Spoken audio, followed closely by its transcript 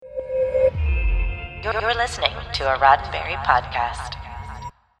You're listening to a Roddenberry podcast.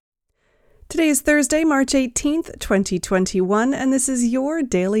 Today is Thursday, March 18th, 2021, and this is your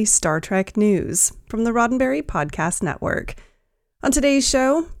daily Star Trek news from the Roddenberry Podcast Network. On today's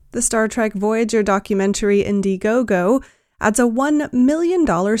show, the Star Trek Voyager documentary Indiegogo adds a $1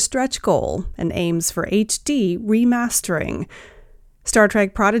 million stretch goal and aims for HD remastering. Star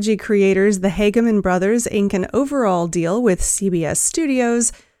Trek Prodigy creators the Hageman Brothers ink an overall deal with CBS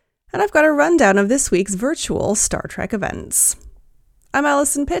Studios, and I've got a rundown of this week's virtual Star Trek events. I'm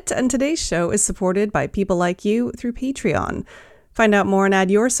Allison Pitt, and today's show is supported by people like you through Patreon. Find out more and add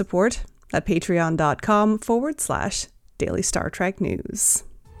your support at patreon.com/Daily Star Trek News.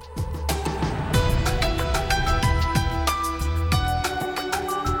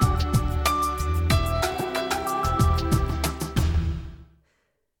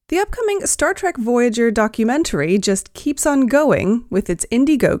 The upcoming Star Trek Voyager documentary just keeps on going with its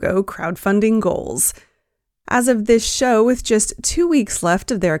Indiegogo crowdfunding goals. As of this show, with just 2 weeks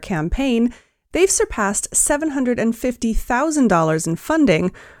left of their campaign, they've surpassed $750,000 in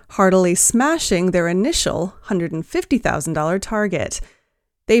funding, heartily smashing their initial $150,000 target.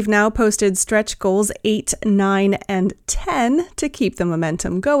 They've now posted stretch goals 8, 9, and 10 to keep the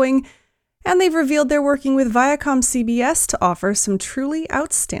momentum going, and they've revealed they're working with Viacom CBS to offer some truly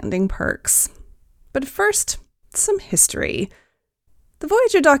outstanding perks. But first, some history. The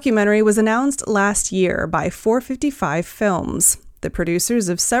Voyager documentary was announced last year by 455 Films, the producers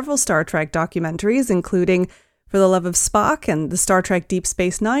of several Star Trek documentaries, including For the Love of Spock and the Star Trek Deep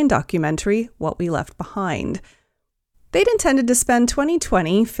Space Nine documentary, What We Left Behind. They'd intended to spend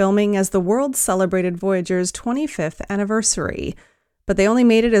 2020 filming as the world celebrated Voyager's 25th anniversary, but they only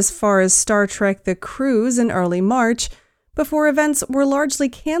made it as far as Star Trek The Cruise in early March, before events were largely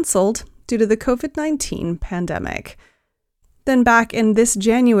cancelled due to the COVID-19 pandemic. Then back in this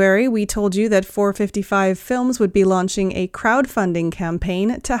January, we told you that 455 Films would be launching a crowdfunding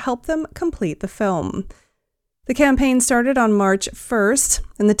campaign to help them complete the film. The campaign started on March 1st,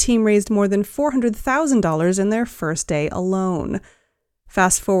 and the team raised more than $400,000 in their first day alone.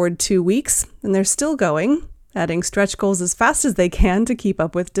 Fast forward 2 weeks, and they're still going, adding stretch goals as fast as they can to keep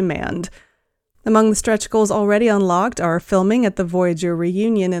up with demand. Among the stretch goals already unlocked are filming at the Voyager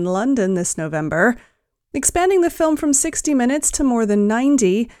reunion in London this November, expanding the film from 60 minutes to more than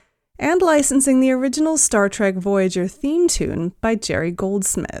 90, and licensing the original Star Trek Voyager theme tune by Jerry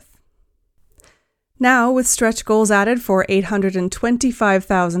Goldsmith. Now, with stretch goals added for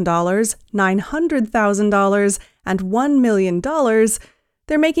 $825,000, $900,000, and $1 million,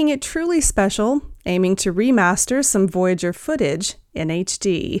 they're making it truly special, aiming to remaster some Voyager footage in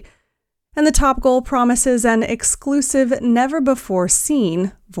HD. And the top goal promises an exclusive,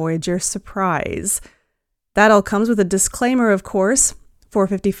 never-before-seen Voyager surprise. That all comes with a disclaimer, of course.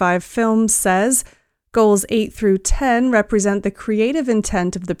 455 Films says, Goals 8 through 10 represent the creative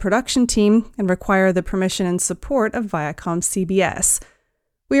intent of the production team and require the permission and support of Viacom CBS.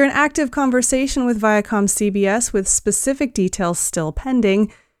 We are in active conversation with Viacom CBS with specific details still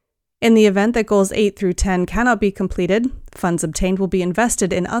pending. In the event that Goals 8 through 10 cannot be completed, funds obtained will be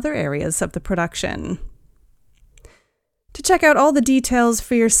invested in other areas of the production. To check out all the details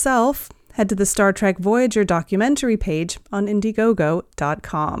for yourself, head to the Star Trek Voyager documentary page on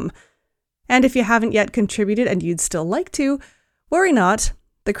Indiegogo.com. And if you haven't yet contributed and you'd still like to, worry not.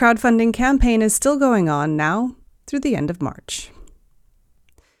 The crowdfunding campaign is still going on now through the end of March.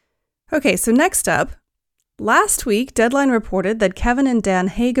 Okay, so next up, last week, Deadline reported that Kevin and Dan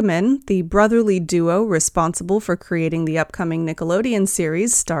Hageman, the brotherly duo responsible for creating the upcoming Nickelodeon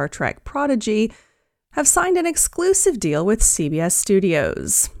series Star Trek Prodigy, have signed an exclusive deal with CBS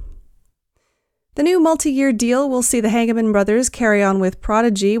Studios. The new multi-year deal will see the Hageman Brothers carry on with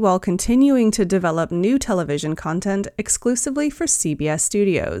Prodigy while continuing to develop new television content exclusively for CBS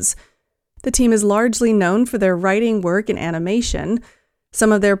Studios. The team is largely known for their writing work in animation.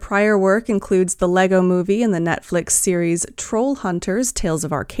 Some of their prior work includes the Lego Movie and the Netflix series Troll Hunters: Tales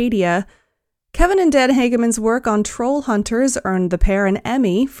of Arcadia. Kevin and Dan Hageman's work on Troll Hunters earned the pair an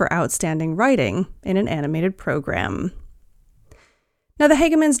Emmy for outstanding writing in an animated program. Now, the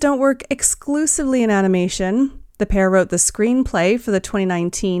Hagemans don't work exclusively in animation. The pair wrote the screenplay for the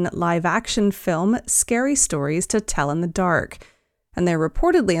 2019 live-action film Scary Stories to Tell in the Dark, and they're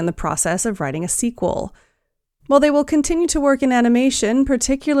reportedly in the process of writing a sequel. While they will continue to work in animation,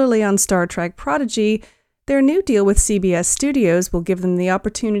 particularly on Star Trek Prodigy, their new deal with CBS Studios will give them the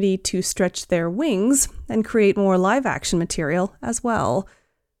opportunity to stretch their wings and create more live-action material as well.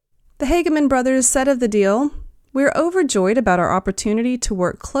 The Hageman Brothers said of the deal, "We're overjoyed about our opportunity to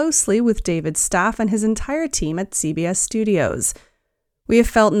work closely with David's staff and his entire team at CBS Studios. We have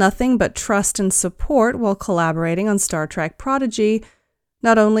felt nothing but trust and support while collaborating on Star Trek Prodigy.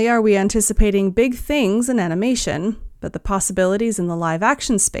 Not only are we anticipating big things in animation, but the possibilities in the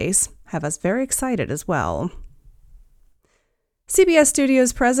live-action space have us very excited as well. CBS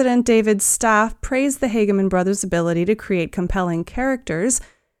Studios president David Staff praised the Hageman Brothers' ability to create compelling characters,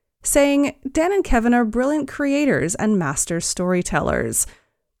 saying, "Dan and Kevin are brilliant creators and master storytellers.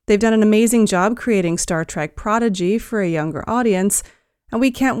 They've done an amazing job creating Star Trek Prodigy for a younger audience, and we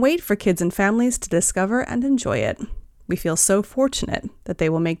can't wait for kids and families to discover and enjoy it. We feel so fortunate that they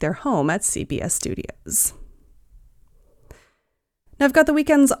will make their home at CBS Studios." Now, I've got the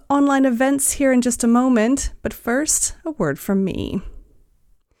weekend's online events here in just a moment, but first, a word from me.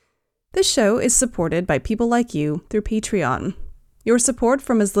 This show is supported by people like you through Patreon. Your support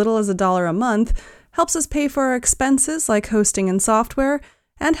from as little as $1 a month helps us pay for our expenses like hosting and software,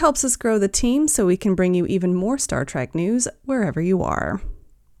 and helps us grow the team so we can bring you even more Star Trek news wherever you are.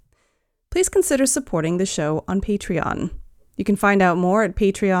 Please consider supporting the show on Patreon. You can find out more at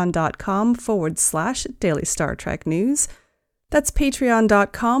patreon.com/Daily Star Trek News. That's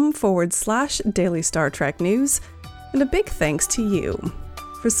patreon.com/Daily Star Trek News. And a big thanks to you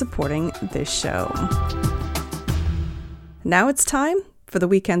for supporting this show. Now it's time for the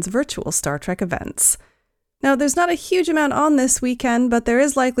weekend's virtual Star Trek events. Now, there's not a huge amount on this weekend, but there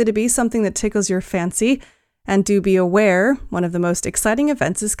is likely to be something that tickles your fancy. And do be aware, one of the most exciting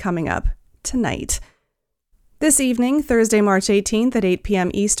events is coming up tonight. This evening, Thursday, March 18th at 8 p.m.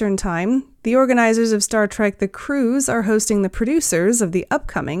 Eastern Time, the organizers of Star Trek The Cruise are hosting the producers of the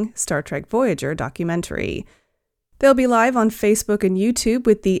upcoming Star Trek Voyager documentary. They'll be live on Facebook and YouTube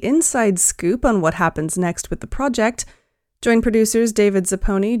with the inside scoop on what happens next with the project. Join producers David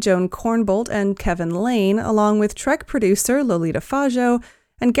Zapponi, Joan Kornbolt, and Kevin Lane, along with Trek producer Lolita Faggio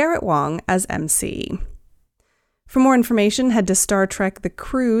and Garrett Wang as MC. For more information, head to Star Trek The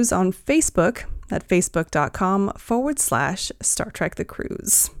Cruise on Facebook at facebook.com/Star Trek The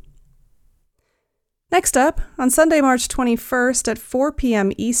Cruise. Next up, on Sunday, March 21st at 4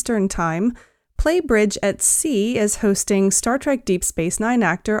 p.m. Eastern Time, Play Bridge at Sea is hosting Star Trek Deep Space Nine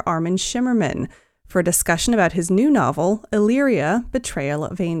actor Armin Shimmerman for a discussion about his new novel, Illyria: Betrayal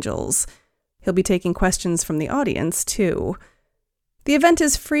of Angels. He'll be taking questions from the audience, too. The event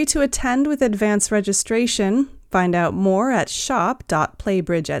is free to attend with advance registration. Find out more at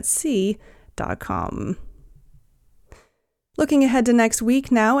shop.playbridgeatsea.com. Looking ahead to next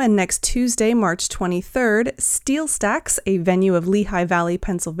week now, and next Tuesday, March 23rd, Steel Stacks, a venue of Lehigh Valley,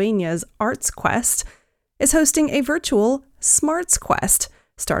 Pennsylvania's Arts Quest, is hosting a virtual Smarts Quest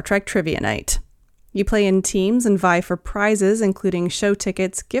Star Trek Trivia Night. You play in teams and vie for prizes, including show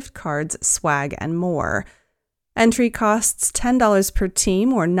tickets, gift cards, swag, and more. Entry costs $10 per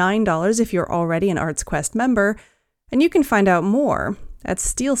team or $9 if you're already an Arts Quest member, and you can find out more at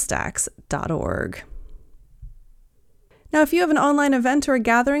steelstacks.org. Now, if you have an online event or a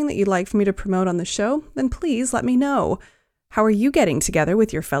gathering that you'd like for me to promote on the show, then please let me know. How are you getting together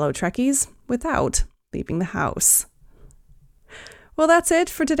with your fellow Trekkies without leaving the house? Well, that's it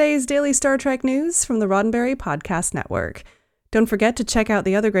for today's Daily Star Trek News from the Roddenberry Podcast Network. Don't forget to check out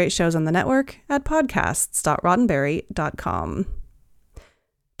the other great shows on the network at podcasts.roddenberry.com.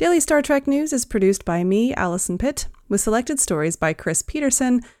 Daily Star Trek News is produced by me, Allison Pitt, with selected stories by Chris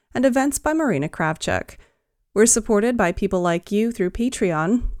Peterson and events by Marina Kravchuk. We're supported by people like you through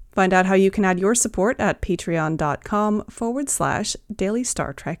Patreon. Find out how you can add your support at patreon.com/Daily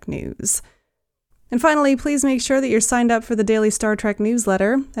Star Trek News. And finally, please make sure that you're signed up for the Daily Star Trek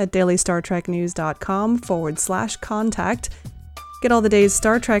newsletter at dailystartreknews.com/contact. Get all the day's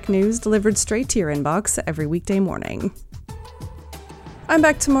Star Trek news delivered straight to your inbox every weekday morning. I'm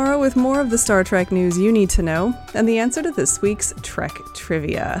back tomorrow with more of the Star Trek news you need to know and the answer to this week's Trek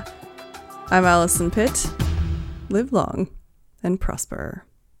Trivia. I'm Allison Pitt. Live long and prosper.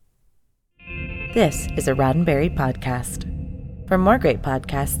 This is a Roddenberry podcast. For more great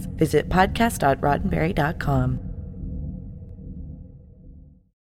podcasts, visit podcast.roddenberry.com.